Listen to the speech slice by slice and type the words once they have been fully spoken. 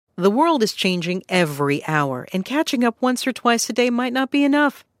The world is changing every hour, and catching up once or twice a day might not be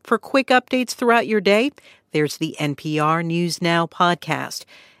enough. For quick updates throughout your day, there's the NPR News Now podcast.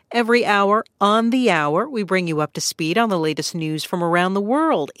 Every hour, on the hour, we bring you up to speed on the latest news from around the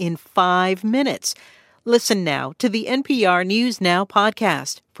world in 5 minutes. Listen now to the NPR News Now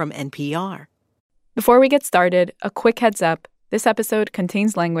podcast from NPR. Before we get started, a quick heads up. This episode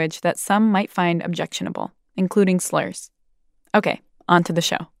contains language that some might find objectionable, including slurs. Okay, on to the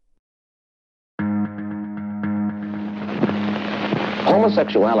show.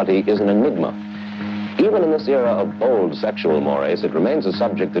 Homosexuality is an enigma. Even in this era of bold sexual mores, it remains a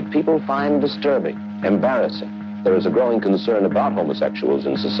subject that people find disturbing, embarrassing. There is a growing concern about homosexuals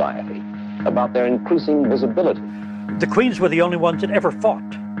in society, about their increasing visibility. The Queens were the only ones that ever fought.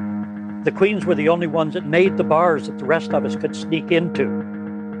 The Queens were the only ones that made the bars that the rest of us could sneak into.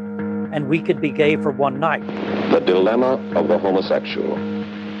 And we could be gay for one night. The dilemma of the homosexual.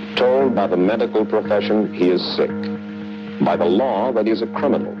 Told by the medical profession he is sick. By the law that he's a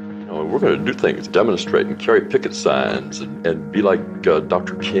criminal. We're going to do things, demonstrate and carry picket signs and be like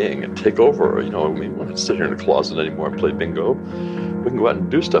Dr. King and take over. We don't want to sit here in a closet anymore and play bingo. We can go out and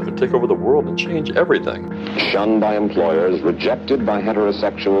do stuff and take over the world and change everything. Shunned by employers, rejected by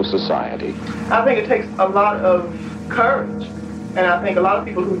heterosexual society. I think it takes a lot of courage. And I think a lot of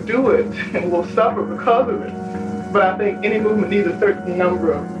people who do it will suffer because of it. But I think any movement needs a certain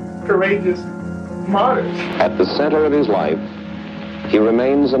number of courageous martyrs. At the center of his life, he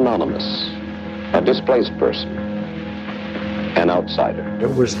remains anonymous, a displaced person, an outsider.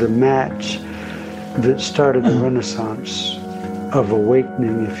 It was the match that started the renaissance of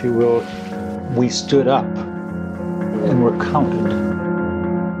awakening, if you will. We stood up and were counted.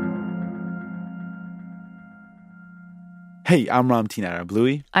 Hey, I'm Ramtin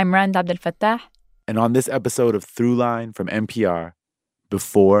Arablouei. I'm Rand Abdel Fattah. And on this episode of Throughline from NPR,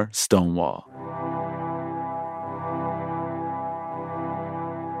 Before Stonewall.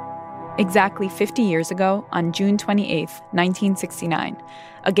 Exactly 50 years ago, on June 28, 1969,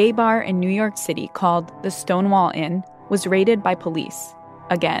 a gay bar in New York City called the Stonewall Inn was raided by police.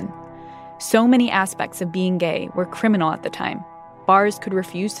 Again. So many aspects of being gay were criminal at the time. Bars could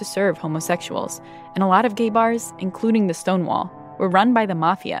refuse to serve homosexuals, and a lot of gay bars, including the Stonewall, were run by the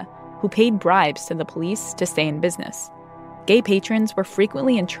mafia, who paid bribes to the police to stay in business. Gay patrons were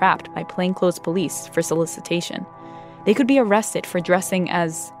frequently entrapped by plainclothes police for solicitation. They could be arrested for dressing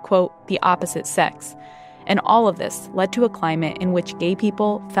as, quote, the opposite sex. And all of this led to a climate in which gay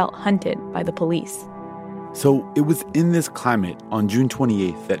people felt hunted by the police. So it was in this climate on June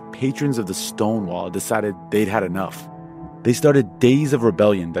 28th that patrons of the Stonewall decided they'd had enough. They started days of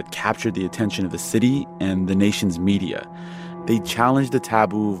rebellion that captured the attention of the city and the nation's media. They challenged the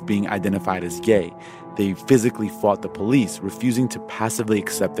taboo of being identified as gay. They physically fought the police, refusing to passively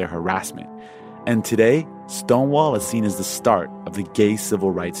accept their harassment. And today, Stonewall is seen as the start of the gay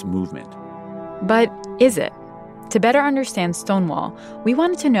civil rights movement. But is it? To better understand Stonewall, we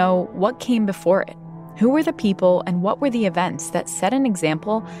wanted to know what came before it. Who were the people and what were the events that set an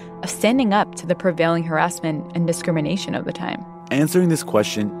example of standing up to the prevailing harassment and discrimination of the time? Answering this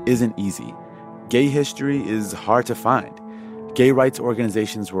question isn't easy. Gay history is hard to find. Gay rights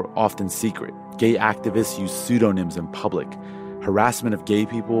organizations were often secret. Gay activists used pseudonyms in public. Harassment of gay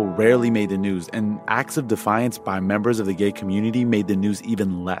people rarely made the news, and acts of defiance by members of the gay community made the news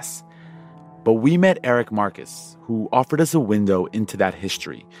even less. But we met Eric Marcus, who offered us a window into that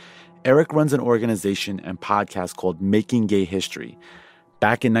history. Eric runs an organization and podcast called Making Gay History.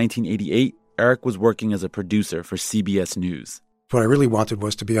 Back in 1988, Eric was working as a producer for CBS News. What I really wanted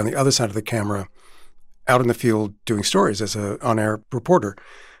was to be on the other side of the camera, out in the field doing stories as an on-air reporter.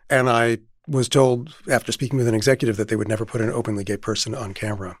 And I was told, after speaking with an executive, that they would never put an openly gay person on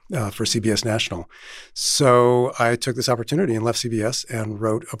camera for CBS National. So I took this opportunity and left CBS and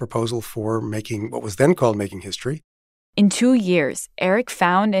wrote a proposal for making what was then called Making History. In 2 years, Eric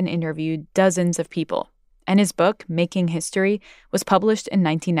found and interviewed dozens of people, and his book, Making History, was published in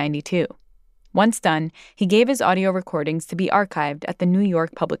 1992. Once done, he gave his audio recordings to be archived at the New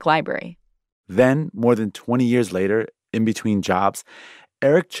York Public Library. Then, more than 20 years later, in between jobs,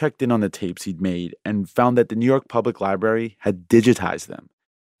 Eric checked in on the tapes he'd made and found that the New York Public Library had digitized them.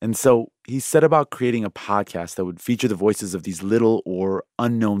 And so he set about creating a podcast that would feature the voices of these little or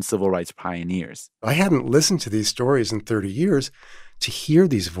unknown civil rights pioneers. I hadn't listened to these stories in 30 years. To hear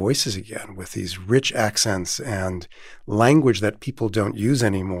these voices again with these rich accents and language that people don't use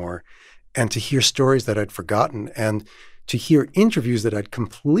anymore, and to hear stories that I'd forgotten, and to hear interviews that I'd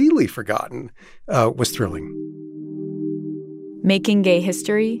completely forgotten was thrilling. Making Gay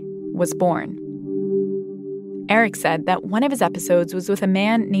History was born. Eric said that one of his episodes was with a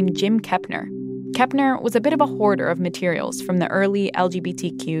man named Jim Kepner. Kepner was a bit of a hoarder of materials from the early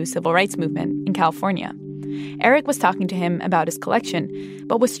LGBTQ civil rights movement in California. Eric was talking to him about his collection,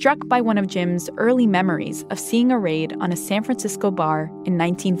 but was struck by one of Jim's early memories of seeing a raid on a San Francisco bar in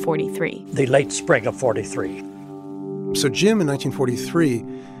 1943. The late spring of 43. So Jim, in 1943,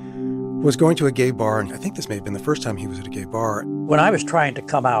 was going to a gay bar, and I think this may have been the first time he was at a gay bar. When I was trying to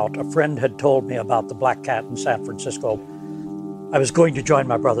come out, a friend had told me about the Black Cat in San Francisco. I was going to join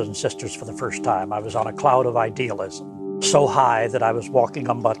my brothers and sisters for the first time. I was on a cloud of idealism, so high that I was walking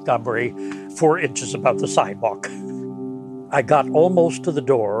on Montgomery 4 inches above the sidewalk. I got almost to the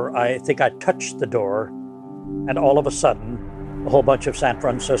door. I think I touched the door, and all of a sudden, a whole bunch of San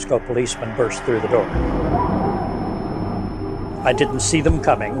Francisco policemen burst through the door. I didn't see them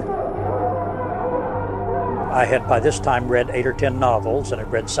coming. I had by this time read 8 or 10 novels and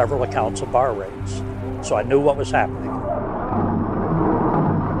had read several accounts of bar raids, so I knew what was happening.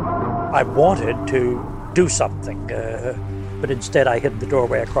 I wanted to do something, but instead I hid the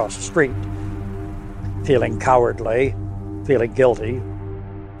doorway across the street, feeling cowardly, feeling guilty.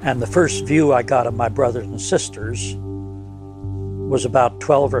 And the first view I got of my brothers and sisters was about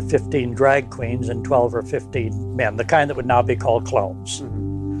 12 or 15 drag queens and 12 or 15 men, the kind that would now be called clones,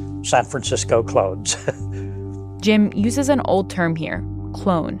 San Francisco clones. Jim uses an old term here,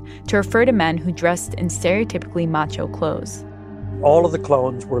 clone, to refer to men who dressed in stereotypically macho clothes. All of the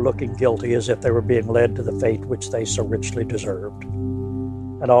clones were looking guilty as if they were being led to the fate which they so richly deserved.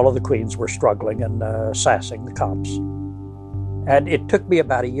 And all of the queens were struggling and sassing the cops. And it took me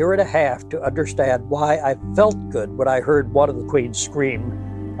about 1.5 years to understand why I felt good when I heard one of the queens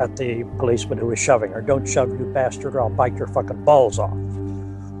scream at the policeman who was shoving her, "Don't shove, you bastard, or I'll bite your fucking balls off."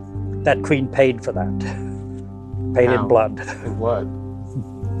 That queen paid for that. Paid in blood. In blood.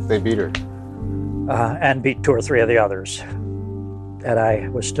 They beat her. And beat 2 or 3 of the others. And I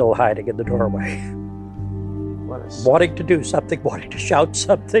was still hiding in the doorway. Wanting to do something, wanting to shout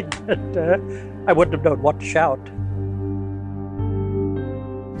something. And I wouldn't have known what to shout.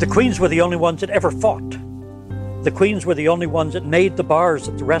 The queens were the only ones that ever fought. The queens were the only ones that made the bars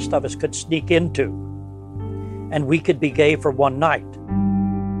that the rest of us could sneak into. And we could be gay for one night.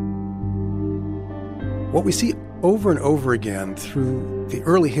 What we see over and over again through the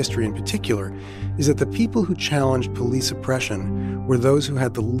early history in particular is that the people who challenged police oppression were those who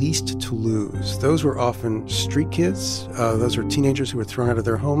had the least to lose. Those were often street kids. Those were teenagers who were thrown out of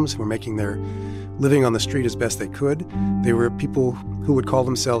their homes, who were making their living on the street as best they could. They were people who would call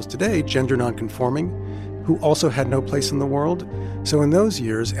themselves today gender nonconforming, who also had no place in the world. So in those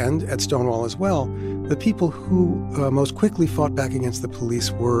years, and at Stonewall as well, the people who most quickly fought back against the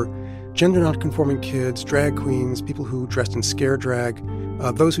police were gender nonconforming kids, drag queens, people who dressed in scare drag,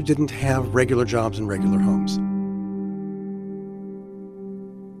 those who didn't have regular jobs and regular homes.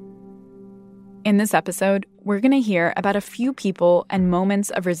 In this episode, we're going to hear about a few people and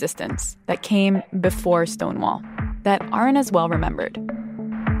moments of resistance that came before Stonewall that aren't as well remembered.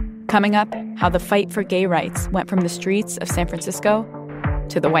 Coming up, how the fight for gay rights went from the streets of San Francisco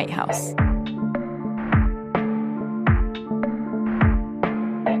to the White House.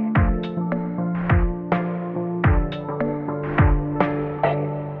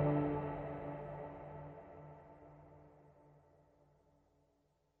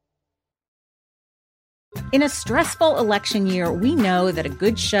 In a stressful election year, we know that a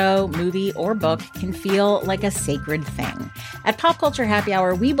good show, movie, or book can feel like a sacred thing. At Pop Culture Happy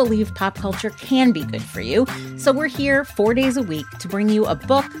Hour, we believe pop culture can be good for you. So we're here 4 days a week to bring you a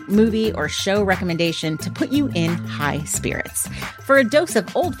book, movie, or show recommendation to put you in high spirits. For a dose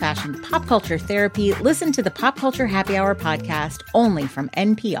of old-fashioned pop culture therapy, listen to the Pop Culture Happy Hour podcast only from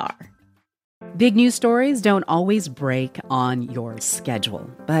NPR. Big news stories don't always break on your schedule.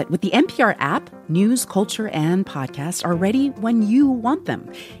 But with the NPR app, news, culture, and podcasts are ready when you want them,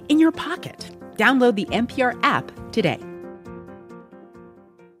 in your pocket. Download the NPR app today.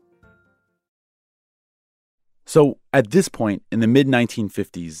 So at this point, in the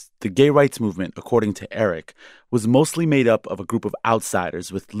mid-1950s, the gay rights movement, according to Eric, was mostly made up of a group of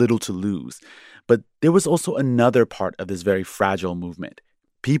outsiders with little to lose. But there was also another part of this very fragile movement.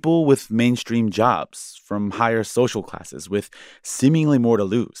 People with mainstream jobs, from higher social classes, with seemingly more to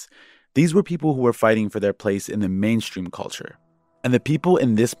lose. These were people who were fighting for their place in the mainstream culture. And the people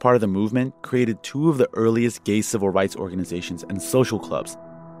in this part of the movement created 2 of the earliest gay civil rights organizations and social clubs,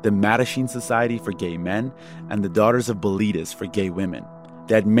 the Mattachine Society for Gay Men and the Daughters of Bilitis for Gay Women.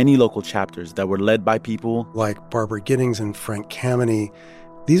 They had many local chapters that were led by people like Barbara Giddings and Frank Kameny.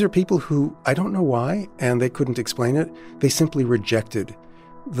 These are people who, I don't know why, and they couldn't explain it, they simply rejected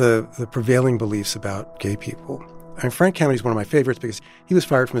the prevailing beliefs about gay people. I mean, Frank Kennedy is one of my favorites because he was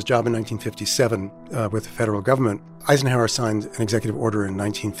fired from his job in 1957 with the federal government. Eisenhower signed an executive order in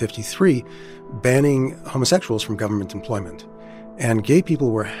 1953 banning homosexuals from government employment. And gay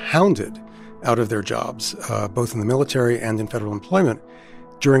people were hounded out of their jobs, both in the military and in federal employment,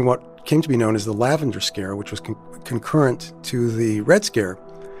 during what came to be known as the Lavender Scare, which was concurrent to the Red Scare.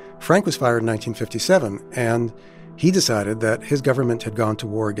 Frank was fired in 1957, and he decided that his government had gone to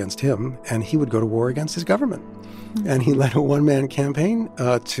war against him, and he would go to war against his government. And he led a one-man campaign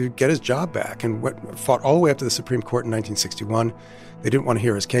to get his job back and fought all the way up to the Supreme Court in 1961. They didn't want to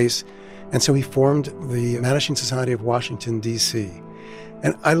hear his case. And so he formed the Mattachine Society of Washington, D.C.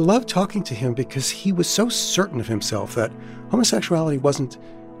 And I love talking to him because he was so certain of himself that homosexuality wasn't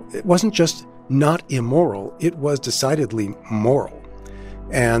just not immoral, it was decidedly moral.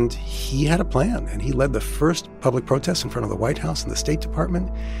 And he had a plan, and he led the first public protest in front of the White House and the State Department.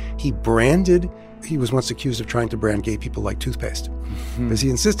 He was once accused of trying to brand gay people like toothpaste. Because he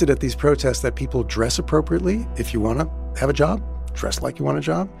insisted at these protests that people dress appropriately. If you want to have a job, dress like you want a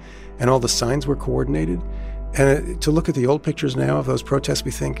job. And all the signs were coordinated. And to look at the old pictures now of those protests,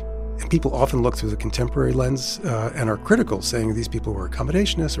 we think, and people often look through the contemporary lens and are critical, saying these people were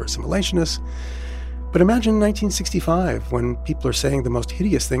accommodationists or assimilationists. But imagine 1965, when people are saying the most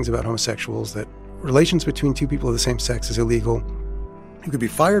hideous things about homosexuals, that relations between two people of the same sex is illegal. You could be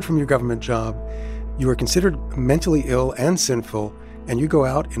fired from your government job. You are considered mentally ill and sinful, and you go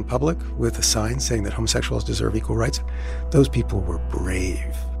out in public with a sign saying that homosexuals deserve equal rights. Those people were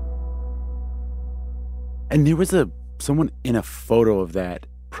brave. And there was someone in a photo of that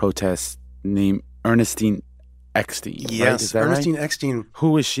protest named Ernestine Eckstein. Yes, right? Is that Ernestine right? Eckstein.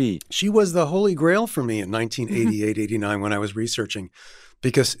 Who was she? She was the holy grail for me in 1988, 89 when I was researching,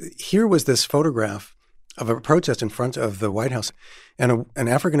 because here was this photograph of a protest in front of the White House, and an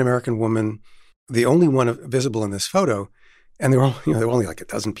African-American woman, the only one visible in this photo, and there were only like a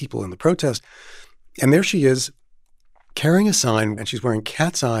dozen people in the protest, and there she is carrying a sign, and she's wearing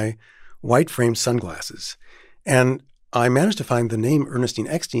cat's eye, white-framed sunglasses. And I managed to find the name Ernestine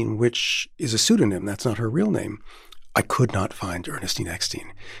Eckstein, which is a pseudonym. That's not her real name. I could not find Ernestine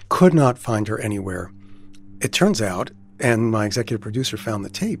Eckstein. Could not find her anywhere. It turns out, and my executive producer found the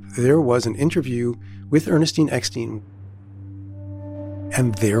tape, there was an interview with Ernestine Eckstein,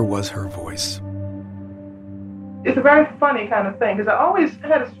 and there was her voice. It's a very funny kind of thing, because I always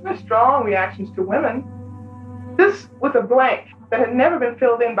had very strong reactions to women. This was a blank that had never been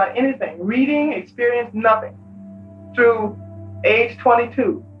filled in by anything, reading, experience, nothing. Through age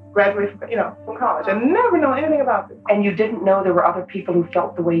 22, graduated from college, and never known anything about this. And you didn't know there were other people who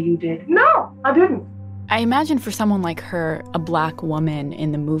felt the way you did? No, I didn't. I imagine for someone like her, a Black woman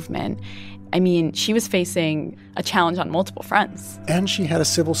in the movement, I mean, she was facing a challenge on multiple fronts. And she had a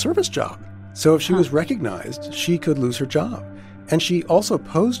civil service job. So if she was recognized, she could lose her job. And she also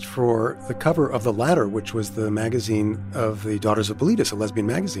posed for the cover of The Ladder, which was the magazine of the Daughters of Bilitis, a lesbian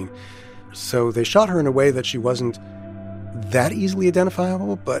magazine. So they shot her in a way that she wasn't that easily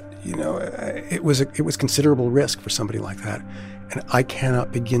identifiable, but, it was considerable risk for somebody like that. And I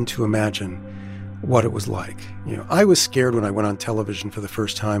cannot begin to imagine what it was like. I was scared when I went on television for the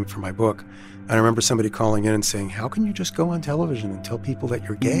first time for my book. And I remember somebody calling in and saying, how can you just go on television and tell people that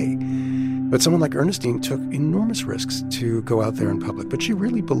you're gay? But someone like Ernestine took enormous risks to go out there in public. But she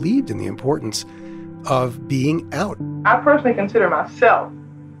really believed in the importance of being out. I personally consider myself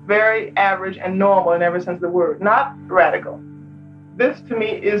very average and normal in every sense of the word, not radical. This, to me,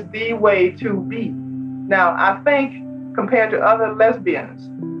 is the way to be. Now, I think, compared to other lesbians,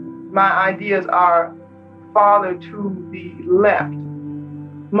 my ideas are farther to the left.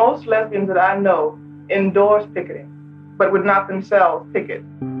 Most lesbians that I know endorse picketing, but would not themselves picket.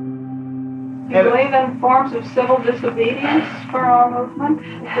 Do you believe in forms of civil disobedience for our movement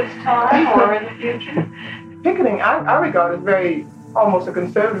at this time or in the future? Picketing, I regard as very almost a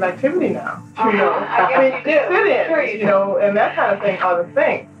conservative activity now. I guess you do. Sit-ins, Sure and that kind of thing are the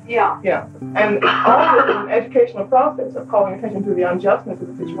thing. Yeah. And all this is an educational process of calling attention to the unjustness of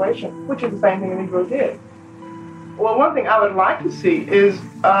the situation, which is the same thing the Negro did. Well, one thing I would like to see is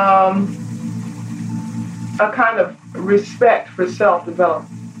a kind of respect for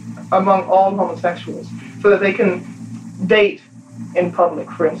self-development among all homosexuals, so that they can date in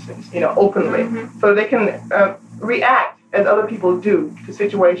public, for instance, openly, so that they can react as other people do to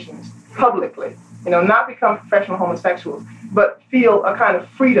situations publicly, not become professional homosexuals, but feel a kind of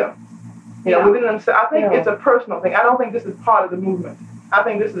freedom, within themselves. I think it's a personal thing. I don't think this is part of the movement. I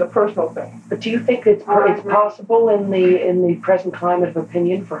think this is a personal thing. But do you think it's possible in the present climate of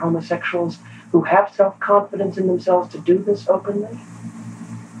opinion for homosexuals who have self-confidence in themselves to do this openly?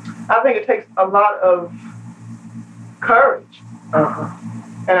 I think it takes a lot of courage.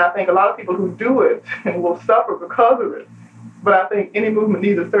 And I think a lot of people who do it will suffer because of it. But I think any movement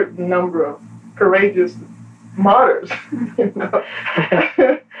needs a certain number of courageous martyrs, and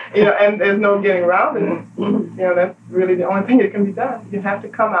there's no getting around it. That's really the only thing that can be done. You have to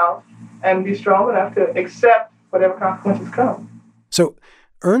come out and be strong enough to accept whatever consequences come. So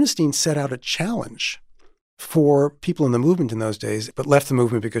Ernestine set out a challenge for people in the movement in those days, but left the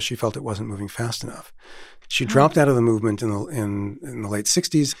movement because she felt it wasn't moving fast enough. She dropped out of the movement in the late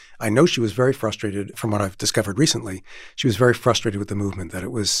 60s. I know she was very frustrated from what I've discovered recently. She was very frustrated with the movement, that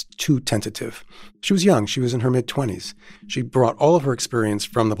it was too tentative. She was young. She was in her mid-20s. She brought all of her experience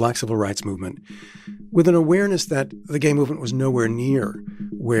from the Black Civil Rights Movement with an awareness that the gay movement was nowhere near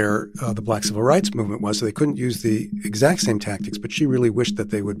where the Black Civil Rights Movement was, so they couldn't use the exact same tactics, but she really wished that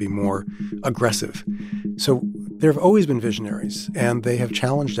they would be more aggressive. So there have always been visionaries, and they have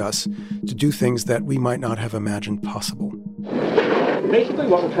challenged us to do things that we might not have imagined possible. Basically,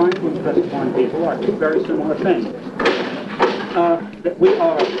 what we're trying to impress upon people are two very similar things. That we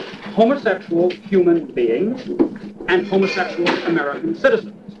are homosexual human beings and homosexual American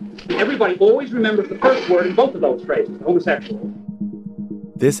citizens. Everybody always remembers the first word in both of those phrases, homosexual.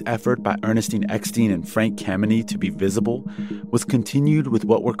 This effort by Ernestine Eckstein and Frank Kameny to be visible was continued with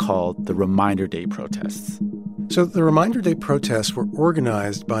what were called the Reminder Day protests. So the Reminder Day protests were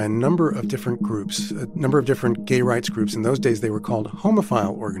organized by a number of different groups, a number of different gay rights groups. In those days, they were called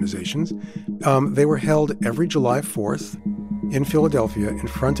homophile organizations. They were held every July 4th in Philadelphia in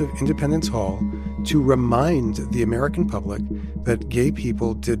front of Independence Hall to remind the American public that gay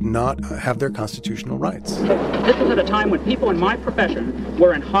people did not have their constitutional rights. This was at a time when people in my profession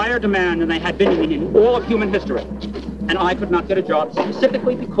were in higher demand than they had been in all of human history. And I could not get a job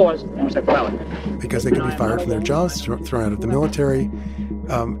specifically because of homosexuality. Because they could be fired from their jobs, thrown out of the military.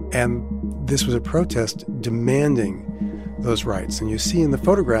 And this was a protest demanding those rights. And you see in the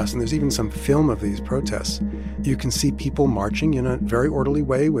photographs, and there's even some film of these protests, you can see people marching in a very orderly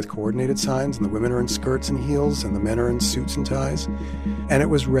way with coordinated signs, and the women are in skirts and heels, and the men are in suits and ties. And it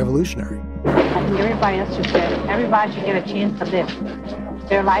was revolutionary. I think everybody else should say, everybody should get a chance to live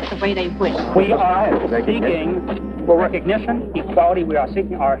their life the way they wish. We are seeking for recognition, equality. We are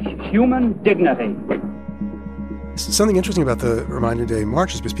seeking our human dignity. Something interesting about the Reminder Day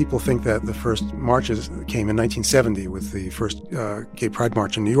marches, because people think that the first marches came in 1970 with the first gay pride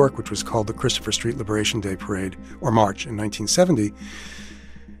march in New York, which was called the Christopher Street Liberation Day Parade, or March, in 1970.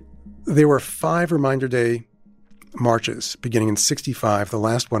 There were 5 Reminder Day marches beginning in 1965. The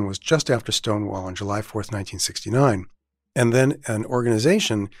last one was just after Stonewall on July 4th, 1969. And then an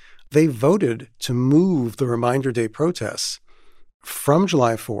organization, they voted to move the Reminder Day protests from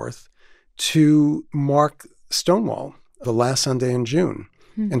July 4th to mark Stonewall, the last Sunday in June,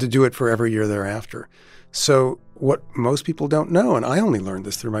 and to do it for every year thereafter. So what most people don't know, and I only learned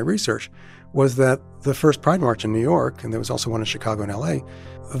this through my research, was that the first Pride March in New York, and there was also one in Chicago and L.A.,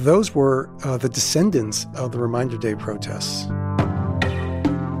 those were the descendants of the Reminder Day protests.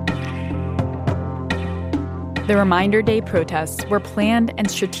 The Reminder Day protests were planned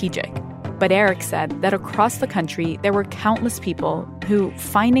and strategic. But Eric said that across the country, there were countless people who,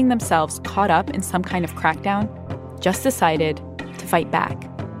 finding themselves caught up in some kind of crackdown, just decided to fight back.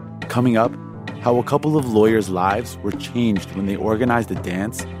 Coming up, how a couple of lawyers' lives were changed when they organized a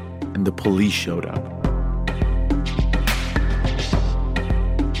dance and the police showed up.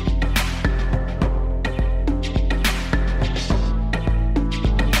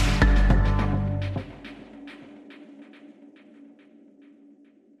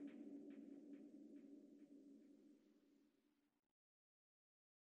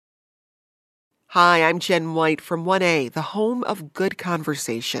 Hi, I'm Jen White from 1A, the home of good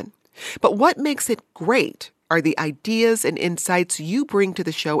conversation. But what makes it great are the ideas and insights you bring to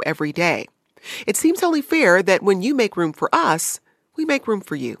the show every day. It seems only fair that when you make room for us, we make room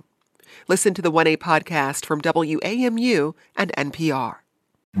for you. Listen to the 1A podcast from WAMU and NPR.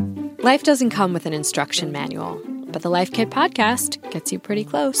 Life doesn't come with an instruction manual, but the Life Kit podcast gets you pretty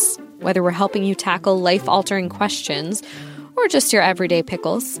close. Whether we're helping you tackle life-altering questions or just your everyday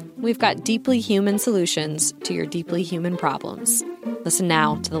pickles, we've got deeply human solutions to your deeply human problems. Listen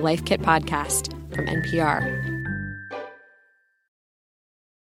now to the Life Kit podcast from NPR.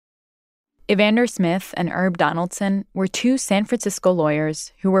 Evander Smith and Herb Donaldson were 2 San Francisco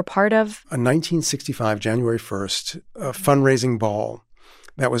lawyers who were part of a 1965, January 1st, fundraising ball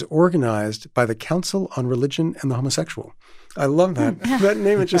that was organized by the Council on Religion and the Homosexual. I love that. That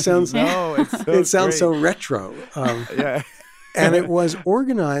name, it just sounds, it sounds so retro. Yeah. And it was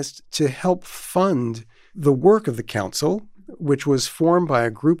organized to help fund the work of the council which was formed by a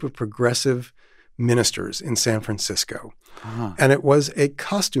group of progressive ministers in San Francisco. And it was a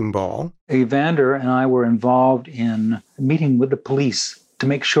costume ball. Evander and I were involved in a meeting with the police to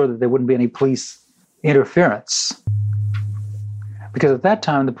make sure that there wouldn't be any police interference. Because at that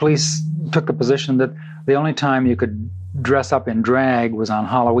time, the police took the position that the only time you could dress up in drag was on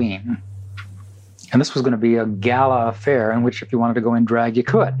Halloween. And this was going to be a gala affair in which if you wanted to go in drag, you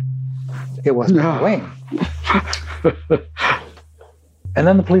could. It wasn't Halloween. And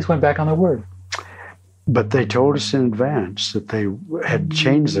then the police went back on their word. But they told us in advance that they had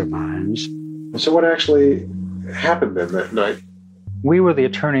changed their minds. So what actually happened then that night? We were the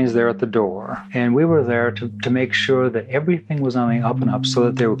attorneys there at the door, and we were there to make sure that everything was on the up and up so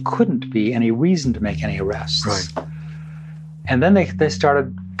that there couldn't be any reason to make any arrests. Right. And then they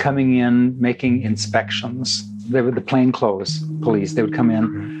started coming in, making inspections. They were the plainclothes police. They would come in.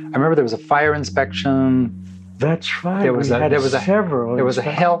 I remember there was a fire inspection. That's right. There was a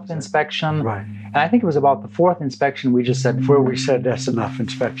health inspection. Right. And I think it was about the fourth inspection we just said, where we said that's enough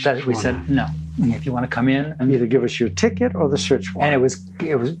inspection. We said no. If you want to come in, and either give us your ticket or the search warrant.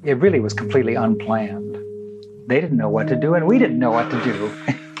 And it really was completely unplanned. They didn't know what to do, and we didn't know what to do.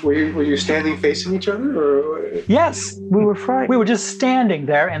 Were you standing facing each other, or? Yes, we were frightened. We were just standing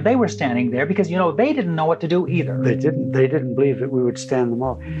there, and they were standing there because they didn't know what to do either. They didn't believe that we would stand them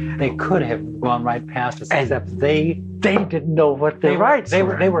off. They could have gone right past us, except they didn't know what their rights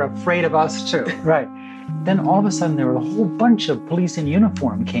were. They were afraid of us too. Right. Then all of a sudden, there were a whole bunch of police in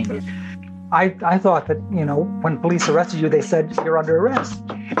uniform came in. I thought that, when police arrested you, they said, you're under arrest.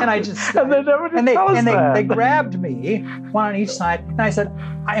 And I just... and they never did tell us that. They grabbed me, one on each side, and I said,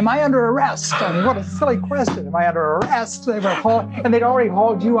 am I under arrest? I mean, what a silly question. Am I under arrest? They were and they'd already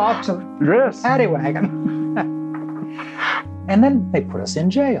hauled you out to the paddy wagon. And then they put us in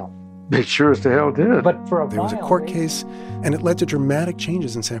jail. They sure as the hell did. But for there was a court case, and it led to dramatic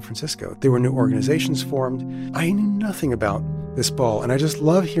changes in San Francisco. There were new organizations formed. I knew nothing about this ball, and I just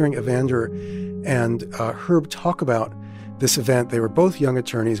love hearing Evander and Herb talk about this event. They were both young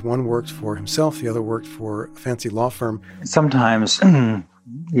attorneys. One worked for himself, the other worked for a fancy law firm. Sometimes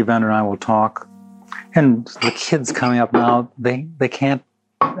Evander and I will talk, and the kids coming up now, they can't,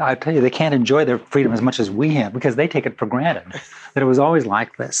 I tell you, they can't enjoy their freedom as much as we have because they take it for granted that it was always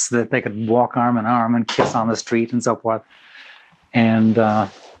like this, that they could walk arm in arm and kiss on the street and so forth. And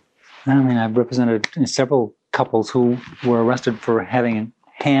I've represented several couples who were arrested for having a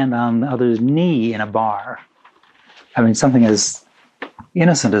hand on the other's knee in a bar. I mean, something as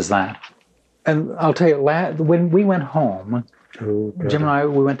innocent as that. And I'll tell you, when we went home, Jim and I,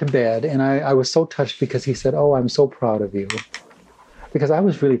 we went to bed, and I was so touched because he said, I'm so proud of you. Because I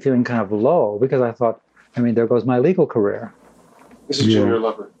was really feeling kind of low, because I thought, there goes my legal career. This is Jim, your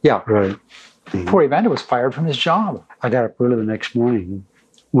lover? Yeah. Right. Poor Evander was fired from his job. I got up early the next morning,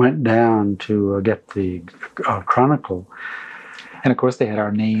 went down to get the Chronicle. And of course they had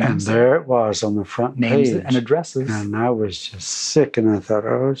our names. And there it was on the front names page. And addresses. And I was just sick, and I thought,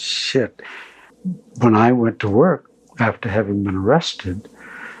 oh, shit. When I went to work after having been arrested,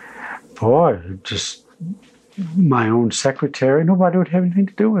 boy, just my own secretary, nobody would have anything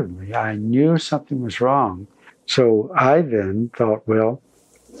to do with me. I knew something was wrong. So I then thought, well,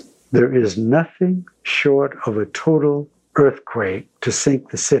 there is nothing short of a total earthquake to sink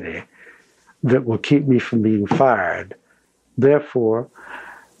the city that will keep me from being fired. Therefore,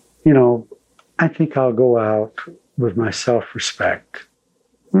 I think I'll go out with my self-respect.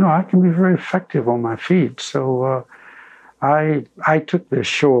 I can be very effective on my feet. So I took this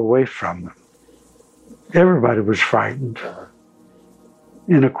show away from them. Everybody was frightened.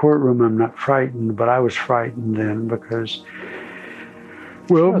 In a courtroom, I'm not frightened, but I was frightened then because,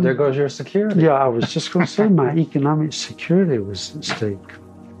 well, there goes your security. Yeah, I was just going to say my economic security was at stake.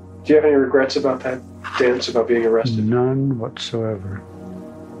 Do you have any regrets about that dance, about being arrested? None whatsoever.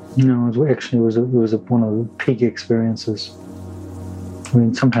 No, it was one of the peak experiences.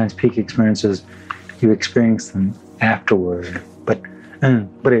 Sometimes peak experiences, you experience them afterward, but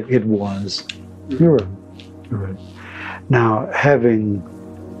it was. You're right. Now, having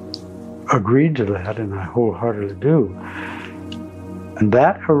agreed to that, and I wholeheartedly do, and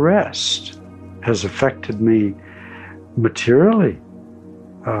that arrest has affected me materially.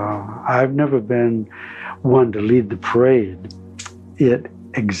 I've never been one to lead the parade. It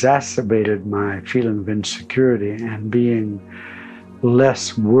exacerbated my feeling of insecurity and being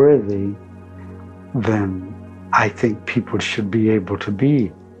less worthy than I think people should be able to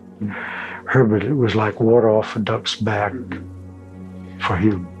be. Herbert, it was like water off a duck's back for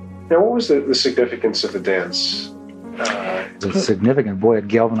him. Now, what was the significance of the dance? It was significant. Boy, it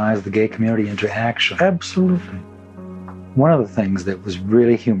galvanized the gay community into action. Absolutely. One of the things that was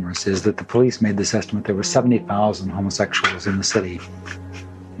really humorous is that the police made this estimate there were 70,000 homosexuals in the city.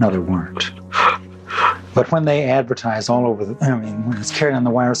 No, there weren't. But when they advertise all over, when it's carried on the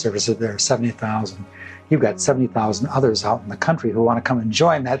wire services, there are 70,000. You've got 70,000 others out in the country who want to come and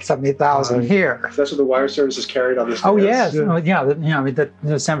join that 70,000 here. That's what the wire services carried on this. Oh, yes.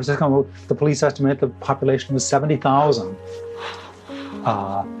 The San Francisco, the police estimate the population was 70,000.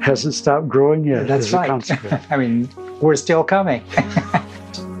 Hasn't stopped growing yet. That's right. We're still coming.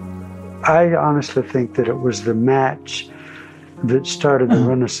 I honestly think that it was the match that started the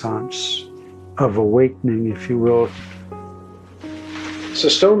Renaissance of awakening, if you will. So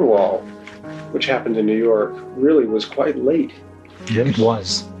Stonewall, which happened in New York, really was quite late. It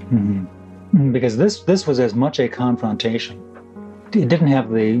was. Mm-hmm. Because this was as much a confrontation. It didn't have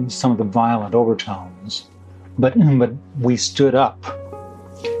some of the violent overtones, but we stood up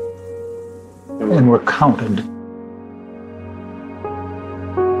and were counted.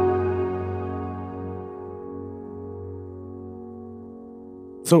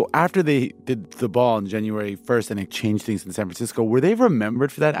 So after they did the ball on January 1st and it changed things in San Francisco, were they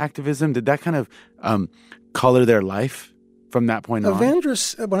remembered for that activism? Did that kind of color their life from that point on?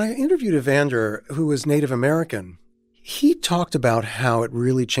 When I interviewed Evander, who was Native American, he talked about how it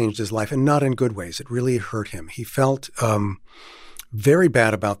really changed his life, and not in good ways. It really hurt him. He felt very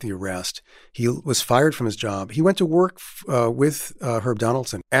bad about the arrest. He was fired from his job. He went to work with Herb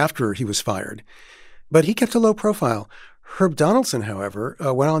Donaldson after he was fired, but he kept a low profile. Herb Donaldson, however,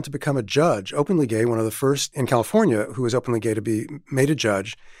 went on to become a judge, openly gay, one of the first in California who was openly gay to be made a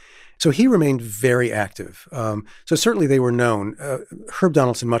judge. So he remained very active. So certainly they were known. Herb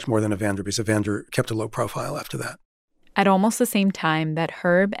Donaldson much more than Evander, because Evander kept a low profile after that. At almost the same time that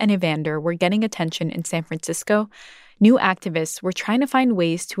Herb and Evander were getting attention in San Francisco, new activists were trying to find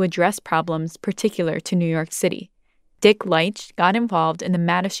ways to address problems particular to New York City. Dick Leitch got involved in the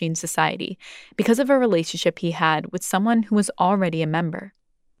Mattachine Society because of a relationship he had with someone who was already a member.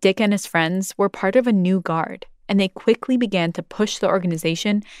 Dick and his friends were part of a new guard, and they quickly began to push the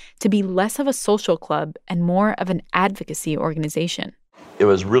organization to be less of a social club and more of an advocacy organization. It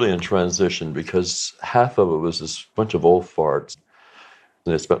was really in transition because half of it was this bunch of old farts.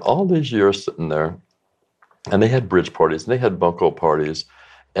 And they spent all these years sitting there, and they had bridge parties, and they had bunco parties,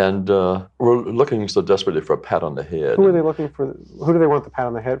 and were looking so desperately for a pat on the head. Who are they looking for? Who do they want the pat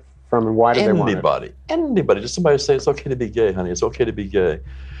on the head from, and why do they want it? Anybody. Just somebody say, it's okay to be gay, honey. It's okay to be gay.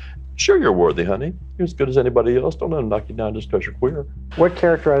 Sure, you're worthy, honey. You're as good as anybody else. Don't let them knock you down just because you're queer. What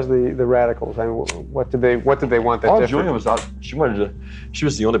characterized the radicals? I mean, what did they want that different? Julia was out. She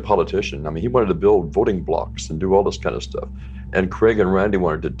was the only politician. I mean, he wanted to build voting blocks and do all this kind of stuff. And Craig and Randy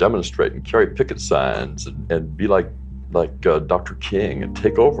wanted to demonstrate and carry picket signs and be like Dr. King and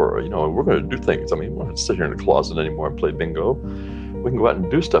take over. We're going to do things. I mean, we don't have to sit here in the closet anymore and play bingo. We can go out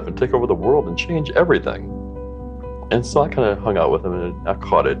and do stuff and take over the world and change everything. And so I kind of hung out with him, and I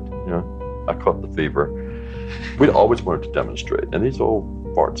caught it. I caught the fever. We'd always wanted to demonstrate. And these old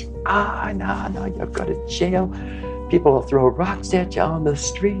farts, no, you'll go to jail. People will throw rocks at you on the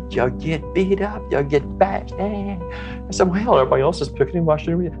street. You'll get beat up. You'll get bashed. I said, well, hell, everybody else is picketing. Why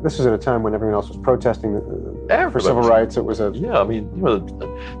shouldn't we? This was at a time when everyone else was protesting for civil rights. It was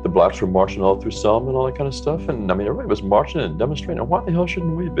the blacks were marching all through Selma and all that kind of stuff. And I mean, everybody was marching and demonstrating. And why the hell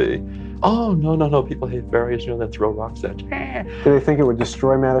shouldn't we be? Oh, no. People hate fairies. They throw rocks at you. Did they think it would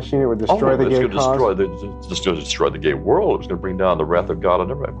destroy Mattachine? It would destroy the gay cause? It's just going to destroy the gay world. It was going to bring down the wrath of God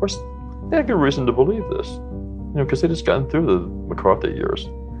on everybody. Of course, they had good reason to believe this. Because they just gotten through the McCarthy years.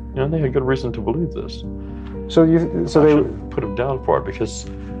 They had good reason to believe this. So they put them down for it because,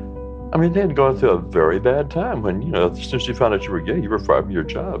 they had gone through a very bad time when, as soon as you found out you were gay, you were fired from your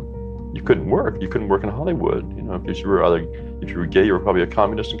job. You couldn't work. You couldn't work in Hollywood. Because if you were gay, you were probably a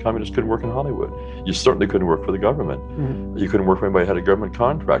communist, and communists couldn't work in Hollywood. You certainly couldn't work for the government. Mm-hmm. You couldn't work for anybody who had a government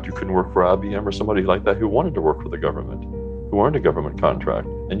contract. You couldn't work for IBM or somebody like that who wanted to work for the government, who earned a government contract,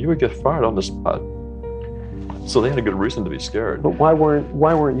 and you would get fired on the spot. So they had a good reason to be scared. But why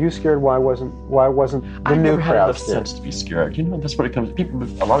weren't you scared? Why wasn't the new crowd had enough sense to be scared? That's what it comes.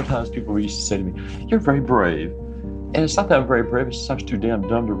 A lot of times people used to say to me, "You're very brave," and it's not that I'm very brave. It's just I was too damn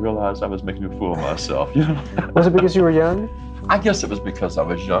dumb to realize I was making a fool of myself. Was it because you were young? I guess it was because I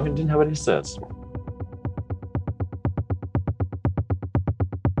was young and didn't have any sense.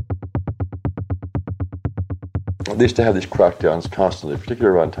 They used to have these crackdowns constantly,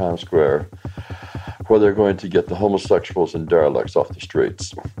 particularly around Times Square, where they're going to get the homosexuals and derelicts off the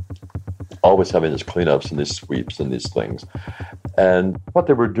streets. Always having these cleanups and these sweeps and these things. And what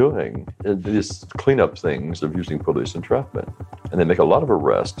they were doing, these cleanup things of using police entrapment. And they make a lot of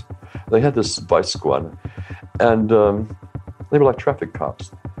arrests. They had this vice squad, And they were like traffic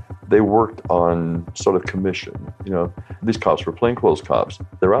cops. They worked on sort of commission. You know, these cops were plainclothes cops.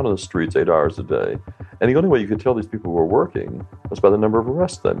 They're out on the streets 8 hours a day. And the only way you could tell these people were working was by the number of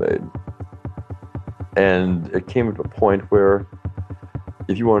arrests they made. And it came to a point where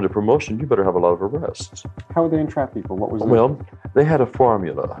if you wanted a promotion, you better have a lot of arrests. How would they entrap people? What was Well, they had a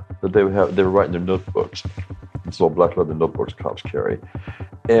formula that they would have. They were writing their notebooks. These little black leather notebooks cops carry.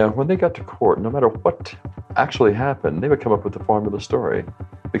 And when they got to court, no matter what actually happened, they would come up with the formula story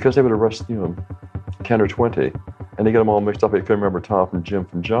because they would arrest, 10 or 20. And they get them all mixed up. They couldn't remember Tom from Jim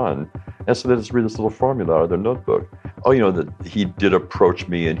from John. And so they just read this little formula out of their notebook. Oh, that he did approach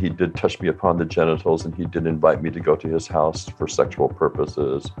me and he did touch me upon the genitals and he did invite me to go to his house for sexual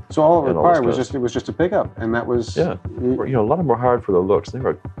purposes. So all it required was just a pickup, and that was... Yeah. A lot of them were hired for their looks. They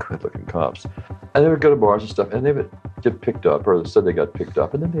were good-looking cops. And they would go to bars and stuff, and they would get picked up, or said they got picked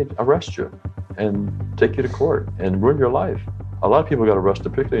up, and then they'd arrest you and take you to court and ruin your life. A lot of people got arrested,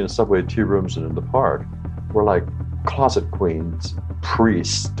 particularly in subway tea rooms and in the park, were like closet queens,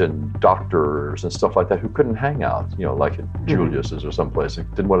 priests and doctors and stuff like that who couldn't hang out, like at Julius's or someplace, and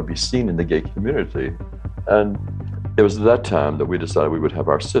didn't want to be seen in the gay community. And it was at that time that we decided we would have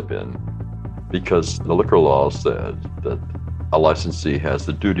our sip-in, because the liquor law said that a licensee has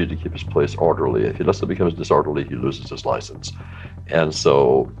the duty to keep his place orderly. If he lets it become disorderly, he loses his license. And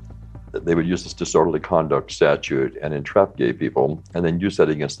so they would use this disorderly conduct statute and entrap gay people, and then use that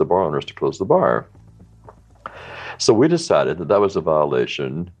against the bar owners to close the bar. So we decided that was a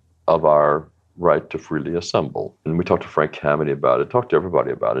violation of our right to freely assemble. And we talked to Frank Kameny about it, talked to everybody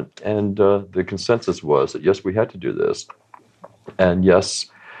about it. And the consensus was that, yes, we had to do this. And yes,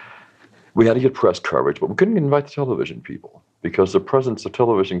 we had to get press coverage, but we couldn't invite the television people because the presence of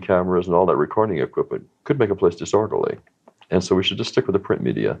television cameras and all that recording equipment could make a place disorderly. And so we should just stick with the print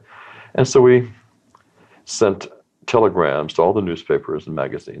media. And so we sent telegrams to all the newspapers and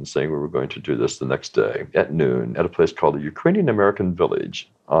magazines saying we were going to do this the next day at noon at a place called the Ukrainian American Village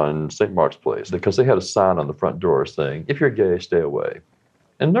on St. Mark's Place, because they had a sign on the front door saying, if you're gay, stay away.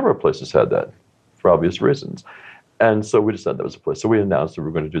 And a number of places had that for obvious reasons. And so we decided that was a place. So we announced that we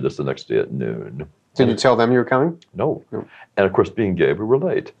were going to do this the next day at noon. Did you tell them you were coming? No. And of course, being gay, we were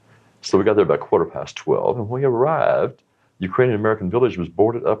late. So we got there about 12:15. And when we arrived, Ukrainian American Village was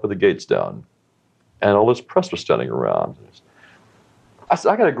boarded up with the gates down. And all this press was standing around. I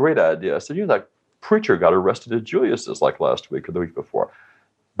said, I got a great idea. I said, that preacher got arrested at Julius's like last week or the week before.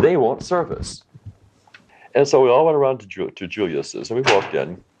 They won't serve us. And so we all went around to Julius's, and we walked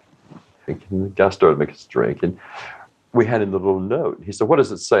in. And the guy started making us drink, and we handed him the little note. He said, what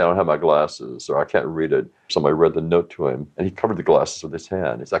does it say? I don't have my glasses, or I can't read it. Somebody read the note to him, and he covered the glasses with his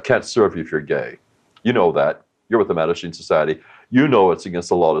hand. He said, I can't serve you if you're gay. You know that. You're with the Mattachine Society. You know it's against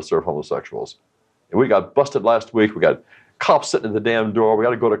the law to serve homosexuals. And we got busted last week. We got cops sitting at the damn door. We got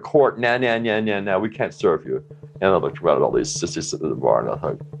to go to court. Nah. We can't serve you. And I looked around at all these sissies sitting in the bar, and I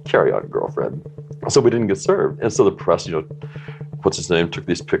thought, carry on, girlfriend. So we didn't get served. And so the press, what's his name, took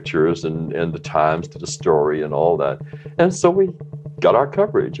these pictures, and the Times did a story and all that. And so we got our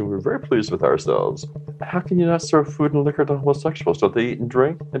coverage, and we were very pleased with ourselves. How can you not serve food and liquor to homosexuals? Don't they eat and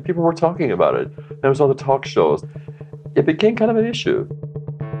drink? And people were talking about it. And it was on the talk shows. It became kind of an issue.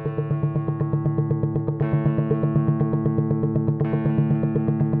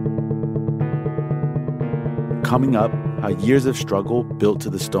 Coming up, how years of struggle built to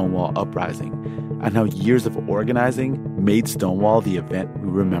the Stonewall Uprising, and how years of organizing made Stonewall the event we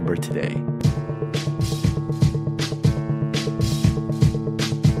remember today.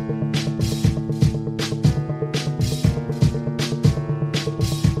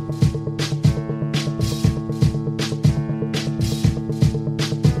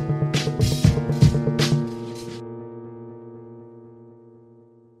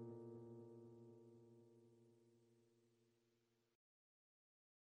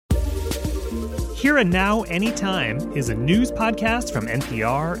 Here and Now Anytime is a news podcast from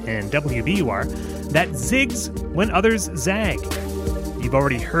NPR and WBUR that zigs when others zag. You've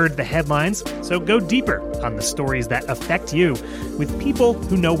already heard the headlines, so go deeper on the stories that affect you with people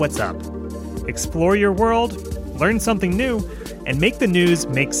who know what's up. Explore your world, learn something new, and make the news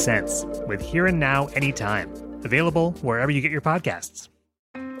make sense with Here and Now Anytime. Available wherever you get your podcasts.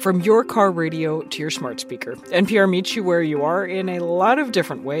 From your car radio to your smart speaker, NPR meets you where you are in a lot of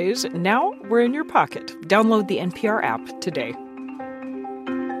different ways. Now we're in your pocket. Download the NPR app today.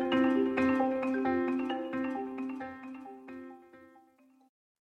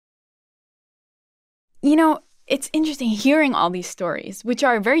 It's interesting hearing all these stories, which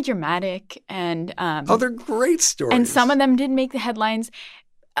are very dramatic and... they're great stories. And some of them did make the headlines.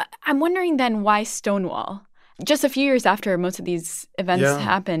 I'm wondering then why Stonewall? just a few years after most of these events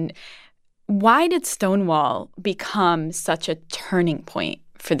happened, why did Stonewall become such a turning point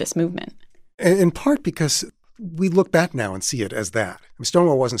for this movement? In part because we look back now and see it as that. I mean,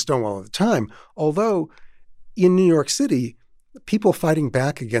 Stonewall wasn't Stonewall at the time, although in New York City, people fighting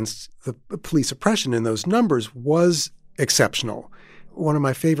back against the police oppression in those numbers was exceptional. One of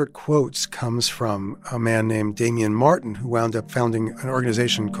my favorite quotes comes from a man named Damian Martin, who wound up founding an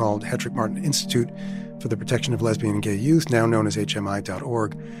organization called Hedrick Martin Institute for the Protection of Lesbian and Gay Youth, now known as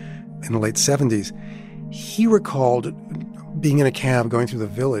HMI.org, in the late 70s. He recalled being in a cab going through the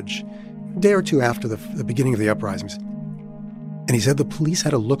Village a day or two after the beginning of the uprisings. And he said the police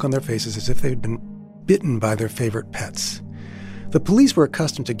had a look on their faces as if they had been bitten by their favorite pets. The police were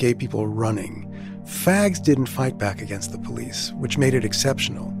accustomed to gay people running. Fags didn't fight back against the police, which made it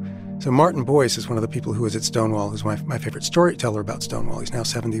exceptional. So Martin Boyce is one of the people who was at Stonewall, who's my favorite storyteller about Stonewall. He's now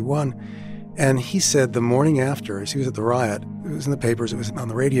 71. And he said the morning after, as he was at the riot, it was in the papers, it was on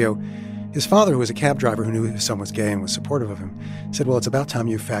the radio, his father, who was a cab driver who knew his son was gay and was supportive of him, said, well, it's about time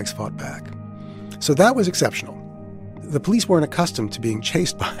you fags fought back. So that was exceptional. The police weren't accustomed to being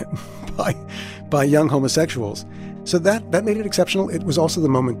chased by young homosexuals. So that made it exceptional. It was also the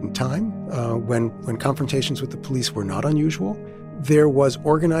moment in time when confrontations with the police were not unusual. There was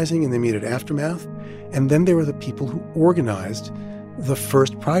organizing in the immediate aftermath. And then there were the people who organized the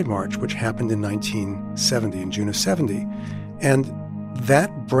first Pride March, which happened in 1970, in June of 70. And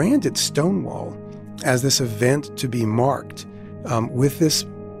that branded Stonewall as this event to be marked with this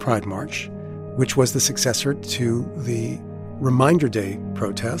Pride March, which was the successor to the Reminder Day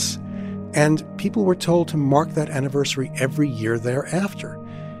protests. And people were told to mark that anniversary every year thereafter.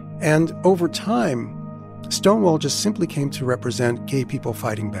 And over time, Stonewall just simply came to represent gay people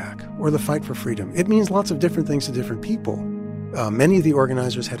fighting back, or the fight for freedom. It means lots of different things to different people. Many of the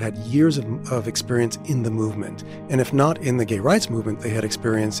organizers had years of experience in the movement. And if not in the gay rights movement, they had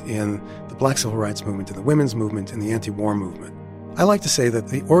experience in the Black civil rights movement, in the women's movement, in the anti-war movement. I like to say that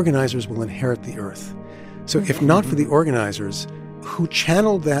the organizers will inherit the earth. So if not for the organizers who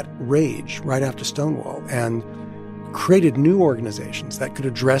channeled that rage right after Stonewall and created new organizations that could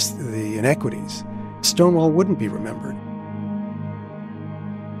address the inequities, Stonewall wouldn't be remembered.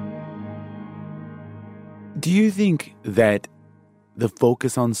 Do you think that the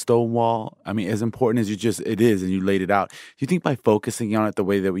focus on Stonewall, I mean, as important as it is, and you laid it out, do you think by focusing on it the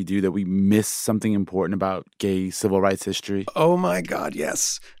way that we do, that we miss something important about gay civil rights history? Oh my God,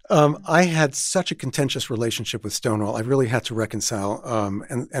 yes. I had such a contentious relationship with Stonewall. I really had to reconcile.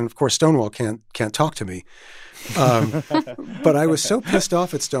 And of course, Stonewall can't talk to me. But I was so pissed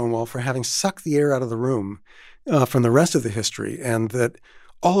off at Stonewall for having sucked the air out of the room from the rest of the history, and that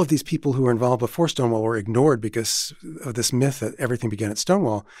all of these people who were involved before Stonewall were ignored because of this myth that everything began at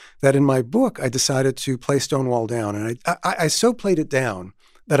Stonewall, that in my book, I decided to play Stonewall down. And I so played it down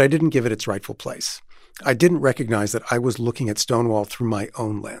that I didn't give it its rightful place. I didn't recognize that I was looking at Stonewall through my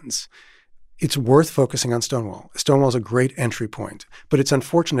own lens. It's worth focusing on Stonewall. Stonewall's a great entry point, but it's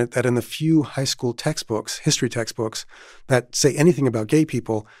unfortunate that in the few high school textbooks, history textbooks, that say anything about gay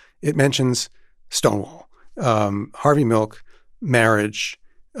people, it mentions Stonewall, Harvey Milk, marriage,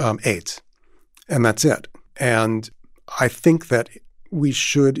 AIDS, and that's it. And I think that we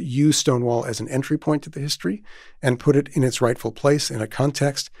should use Stonewall as an entry point to the history and put it in its rightful place in a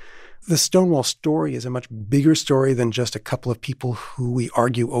context. The Stonewall story is a much bigger story than just a couple of people who we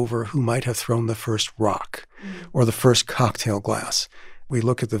argue over who might have thrown the first rock or the first cocktail glass. We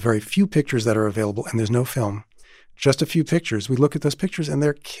look at the very few pictures that are available, and there's no film, just a few pictures. We look at those pictures, and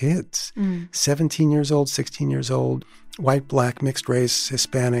they're kids, 17 years old, 16 years old, white, black, mixed race,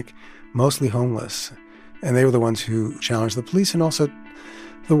 Hispanic, mostly homeless. And they were the ones who challenged the police, and also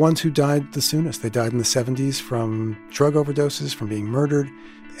the ones who died the soonest. They died in the 70s from drug overdoses, from being murdered,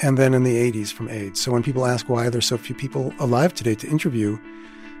 and then in the 80s from AIDS. So when people ask why there's so few people alive today to interview,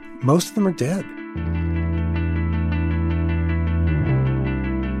 most of them are dead.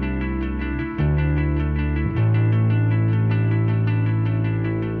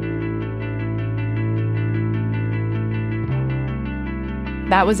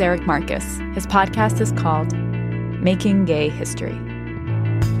 That was Eric Marcus. His podcast is called Making Gay History.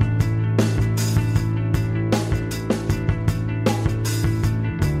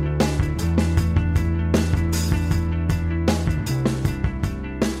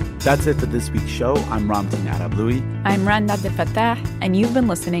 That's it for this week's show. I'm Ramtin Arablouei. I'm Randa Abdelfatah, and you've been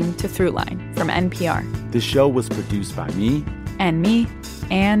listening to Throughline from NPR. This show was produced by me. And me.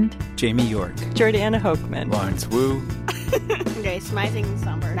 And Jamie York. Jordana Hochman. Lawrence Wu. Grace Mising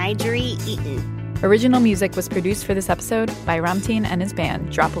Summer. Nigeri Eaton. Original music was produced for this episode by Ramtin and his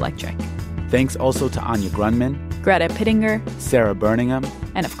band, Drop Electric. Thanks also to Anya Grunman, Greta Pittinger, Sarah Birmingham,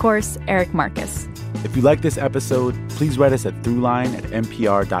 and of course, Eric Marcus. If you like this episode, please write us at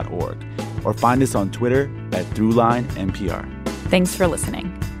throughline@npr.org or find us on Twitter at ThroughlineNPR. Thanks for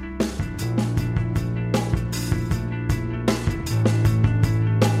listening.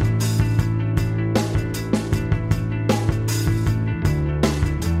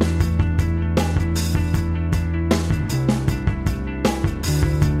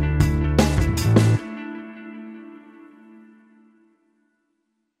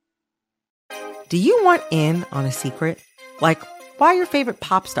 Do you want in on a secret? Like why your favorite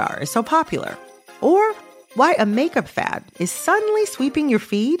pop star is so popular? Or why a makeup fad is suddenly sweeping your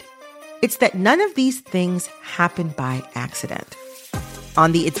feed? It's that none of these things happen by accident.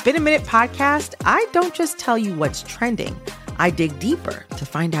 On the It's Been a Minute podcast, I don't just tell you what's trending. I dig deeper to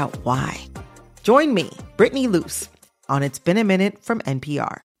find out why. Join me, Brittany Luce, on It's Been a Minute from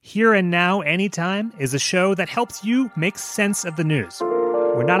NPR. Here and Now Anytime is a show that helps you make sense of the news.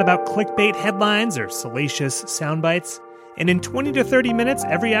 We're not about clickbait headlines or salacious sound bites. And in 20 to 30 minutes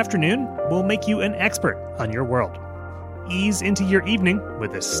every afternoon, we'll make you an expert on your world. Ease into your evening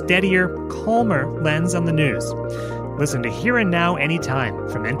with a steadier, calmer lens on the news. Listen to Here and Now Anytime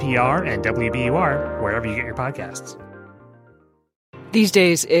from NPR and WBUR, wherever you get your podcasts. These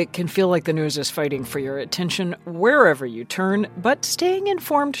days, it can feel like the news is fighting for your attention wherever you turn, but staying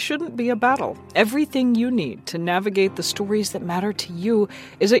informed shouldn't be a battle. Everything you need to navigate the stories that matter to you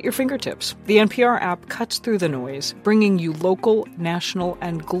is at your fingertips. The NPR app cuts through the noise, bringing you local, national,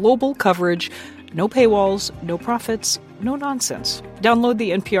 and global coverage. No paywalls, no profits, no nonsense. Download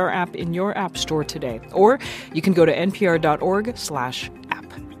the NPR app in your app store today, or you can go to npr.org/